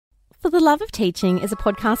For the Love of Teaching is a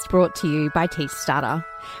podcast brought to you by TeachStarter.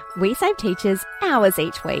 We save teachers hours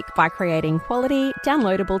each week by creating quality,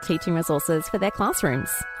 downloadable teaching resources for their classrooms.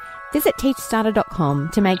 Visit teachstarter.com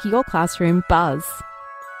to make your classroom buzz.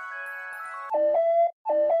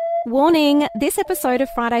 Warning, this episode of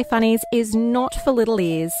Friday Funnies is not for little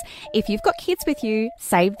ears. If you've got kids with you,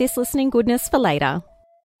 save this listening goodness for later.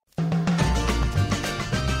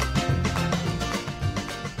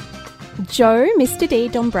 Joe Mr. D.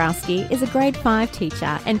 Dombrowski is a grade 5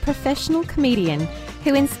 teacher and professional comedian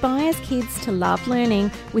who inspires kids to love learning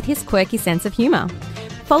with his quirky sense of humour.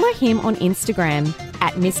 Follow him on Instagram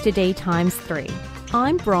at Mr. D times 3.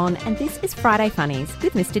 I'm Bron and this is Friday Funnies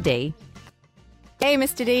with Mr. D. Hey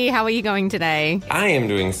Mr. D, how are you going today? I am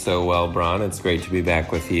doing so well, Bron. It's great to be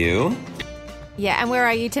back with you. Yeah, and where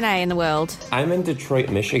are you today in the world? I'm in Detroit,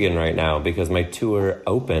 Michigan right now because my tour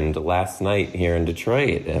opened last night here in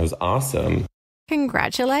Detroit. It was awesome.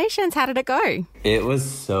 Congratulations. How did it go? It was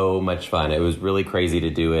so much fun. It was really crazy to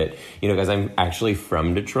do it. You know, because I'm actually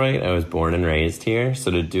from Detroit. I was born and raised here.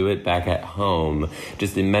 So to do it back at home,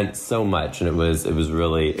 just it meant so much. And it was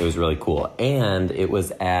really cool. And it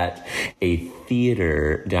was at a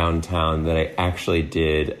theater downtown that I actually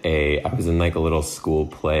I was in like a little school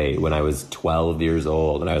play when I was 12 years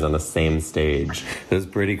old and I was on the same stage. It was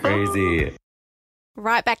pretty crazy.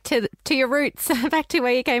 Right back to your roots, back to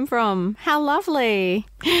where you came from. How lovely.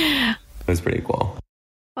 It was pretty cool.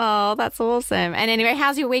 Oh, that's awesome. And anyway,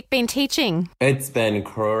 how's your week been teaching? It's been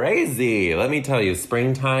crazy. Let me tell you,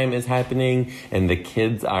 springtime is happening and the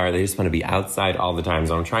kids they just want to be outside all the time.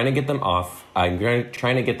 So I'm trying to get them off. I'm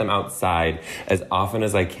trying to get them outside as often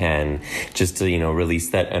as I can just to,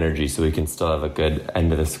 release that energy so we can still have a good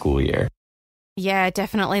end of the school year. Yeah,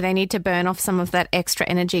 definitely. They need to burn off some of that extra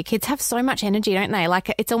energy. Kids have so much energy, don't they?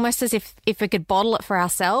 Like, it's almost as if we could bottle it for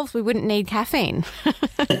ourselves, we wouldn't need caffeine.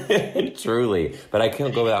 Truly. But I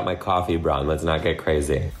can't go without my coffee, Bron. Let's not get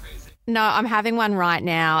crazy. No, I'm having one right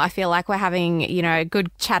now. I feel like we're having, a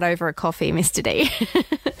good chat over a coffee, Mr. D.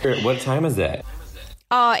 What time is it?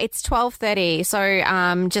 Oh, it's 12:30,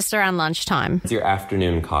 so just around lunchtime. It's your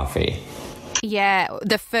afternoon coffee. Yeah,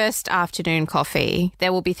 the first afternoon coffee.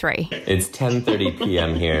 There will be 3. It's 10:30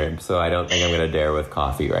 p.m. here, so I don't think I'm going to dare with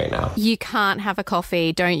coffee right now. You can't have a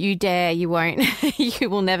coffee. Don't you dare. You won't.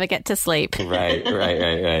 You will never get to sleep. Right.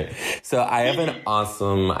 So I have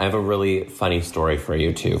a really funny story for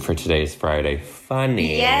you, too, for today's Friday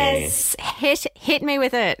Funny. Yes. Hit me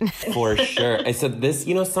with it. For sure. So this,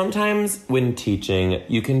 sometimes when teaching,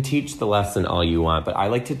 you can teach the lesson all you want, but I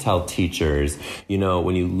like to tell teachers,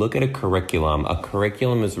 when you look at a curriculum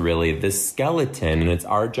is really the skeleton, and it's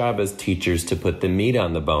our job as teachers to put the meat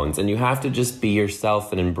on the bones. And you have to just be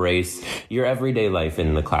yourself and embrace your everyday life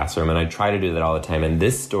in the classroom. And I try to do that all the time. And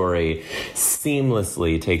this story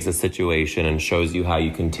seamlessly takes a situation and shows you how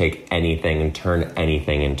you can take anything and turn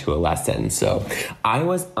anything into a lesson. So I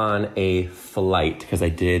was on a flight because I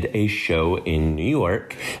did a show in New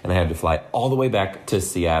York, and I had to fly all the way back to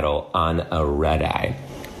Seattle on a red-eye.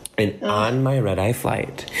 And on my red-eye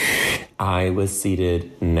flight, I was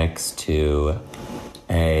seated next to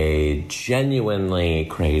a genuinely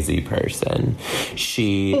crazy person.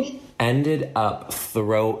 She ended up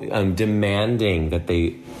demanding that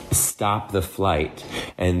they stop the flight,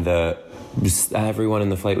 and everyone in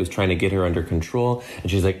the flight was trying to get her under control, and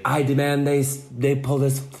she's like, I demand they pull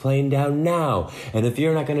this plane down now, and if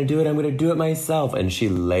you're not going to do it, I'm going to do it myself. And she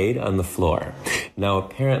laid on the floor. Now,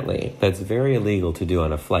 apparently, that's very illegal to do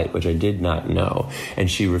on a flight, which I did not know, and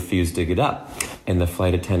she refused to get up. And the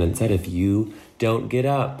flight attendant said, if you don't get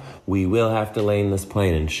up, we will have to land this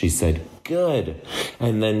plane. And she said, good.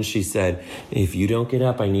 And then she said, if you don't get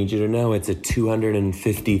up, I need you to know it's a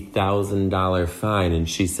 $250,000 fine. And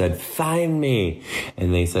she said, fine me.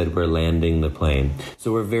 And they said, we're landing the plane.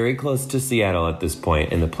 So we're very close to Seattle at this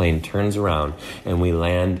point, and the plane turns around and we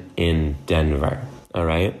land in Denver. All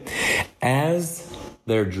right. As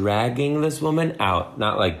they're dragging this woman out,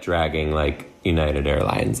 not like dragging like United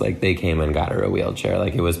Airlines, like they came and got her a wheelchair,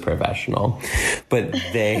 like it was professional, but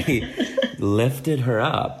they lifted her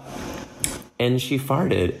up and she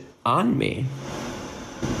farted on me.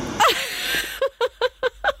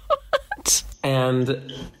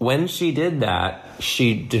 And when she did that,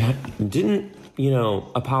 she didn't,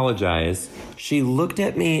 apologize. She looked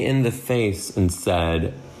at me in the face and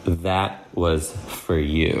said, that was for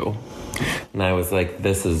you. And I was like,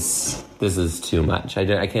 this is too much. I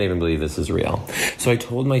can't even believe this is real. So I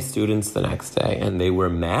told my students the next day, and they were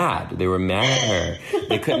mad. They were mad at her.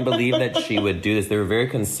 They couldn't believe that she would do this. They were very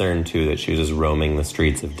concerned, too, that she was just roaming the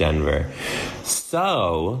streets of Denver.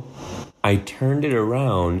 So I turned it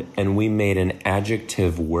around, and we made an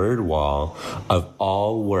adjective word wall of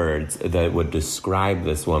all words that would describe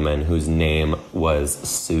this woman whose name was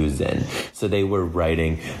Susan. So they were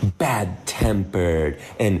writing bad-tempered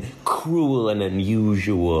and cruel and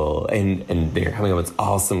unusual, and they're coming up with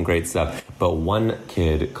awesome, great stuff. But one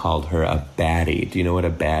kid called her a baddie. Do you know what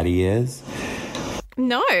a baddie is?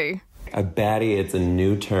 No. A baddie, it's a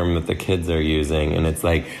new term that the kids are using, and it's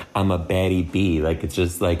like, I'm a baddie bee. Like, it's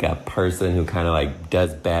just like a person who kind of like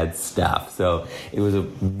does bad stuff. So it was a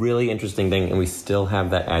really interesting thing, and we still have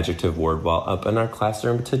that adjective word wall up in our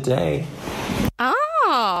classroom today.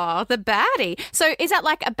 Oh, the baddie. So is that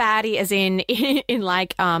like a baddie as in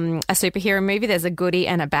like a superhero movie, there's a goodie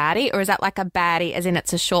and a baddie? Or is that like a baddie as in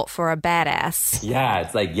it's a short for a badass? Yeah,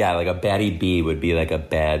 it's like, like a baddie B would be like a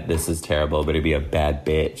bad, this is terrible, but it'd be a bad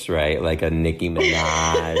bitch, right? Like a Nicki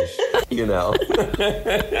Minaj, you know?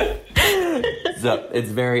 So it's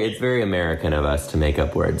very American of us to make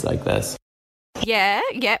up words like this. Yeah.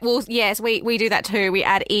 Well, yes, we do that too. We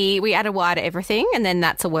add we add a Y to everything, and then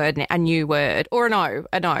that's a word, a new word, or an O.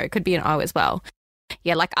 An O could be an O as well.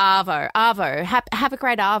 Yeah, like Arvo. Have a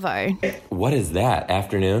great Arvo. What is that?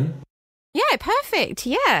 Afternoon? Yeah, perfect.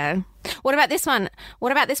 Yeah. What about this one?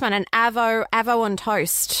 An Avo on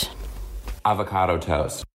toast. Avocado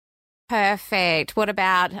toast. Perfect. What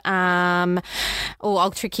about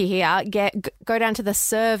I'll trick you here. Go down to the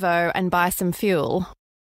servo and buy some fuel.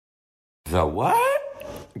 The what?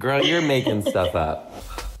 Girl, you're making stuff up.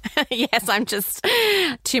 Yes, I'm just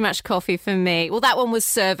too much coffee for me. Well, that one was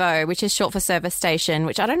servo, which is short for service station,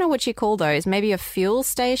 which I don't know what you call those. Maybe a fuel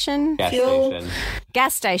station?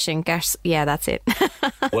 Gas station. Yeah, that's it.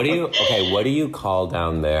 What do you call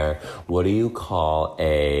down there? What do you call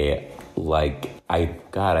I'm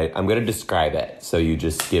going to describe it. So you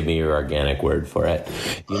just give me your organic word for it.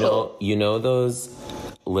 You know those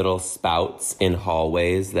little spouts in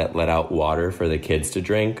hallways that let out water for the kids to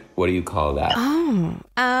drink? What do you call that?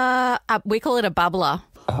 We call it a bubbler.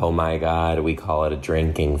 Oh my God, we call it a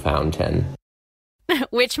drinking fountain.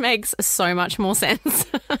 Which makes so much more sense.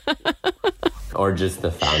 Or just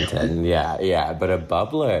the fountain, yeah. But a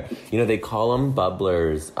bubbler, they call them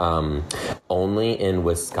bubblers only in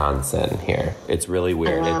Wisconsin here. It's really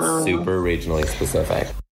weird. It's super regionally specific.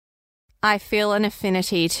 I feel an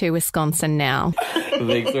affinity to Wisconsin now.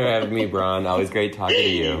 Thanks for having me, Bron. Always great talking to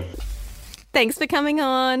you. Thanks for coming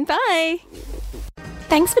on. Bye.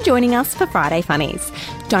 Thanks for joining us for Friday Funnies.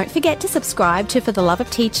 Don't forget to subscribe to For the Love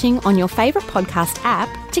of Teaching on your favourite podcast app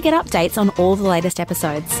to get updates on all the latest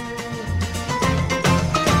episodes.